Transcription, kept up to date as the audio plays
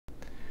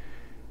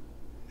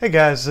Hey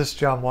guys, this is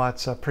John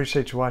Watts. I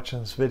appreciate you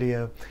watching this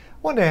video. I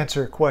wanted to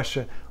answer a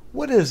question.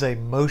 What is a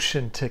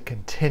motion to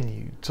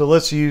continue? So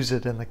let's use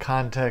it in the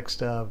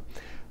context of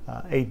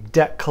a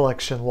debt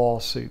collection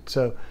lawsuit.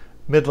 So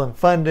Midland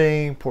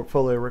Funding,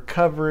 Portfolio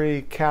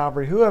Recovery,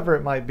 Calvary, whoever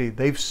it might be,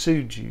 they've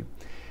sued you.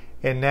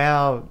 And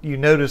now you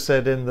notice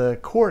that in the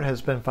court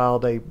has been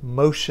filed a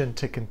motion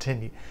to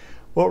continue.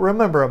 Well,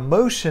 remember, a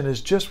motion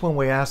is just when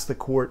we ask the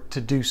court to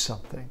do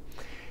something.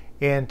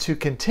 And to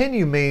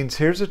continue means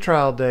here's a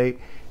trial date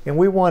and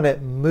we want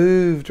it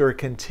moved or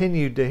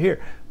continued to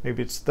here.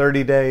 Maybe it's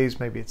 30 days,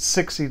 maybe it's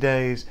 60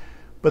 days.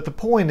 But the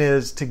point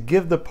is to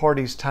give the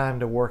parties time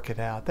to work it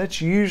out.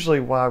 That's usually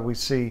why we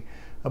see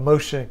a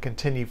motion to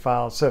continue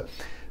filed. So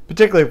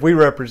particularly if we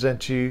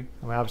represent you,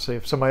 I mean, obviously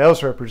if somebody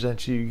else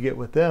represents you, you get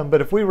with them.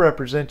 But if we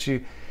represent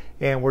you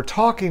and we're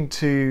talking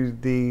to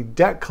the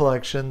debt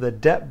collection, the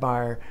debt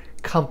buyer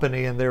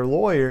company and their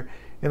lawyer,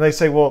 and they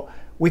say, well,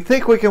 we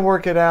think we can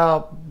work it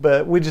out,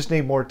 but we just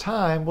need more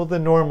time. Well,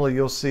 then normally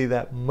you'll see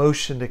that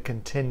motion to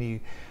continue.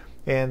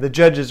 And the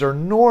judges are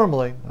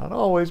normally, not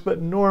always,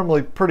 but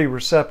normally pretty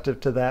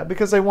receptive to that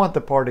because they want the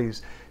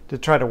parties to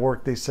try to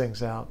work these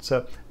things out.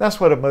 So that's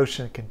what a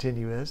motion to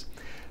continue is.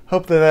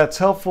 Hope that that's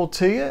helpful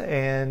to you.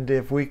 And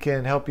if we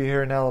can help you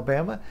here in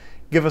Alabama,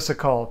 give us a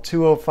call,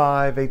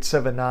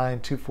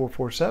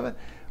 205-879-2447,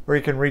 or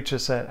you can reach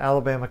us at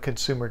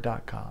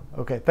alabamaconsumer.com.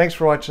 Okay, thanks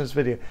for watching this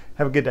video.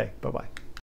 Have a good day. Bye-bye.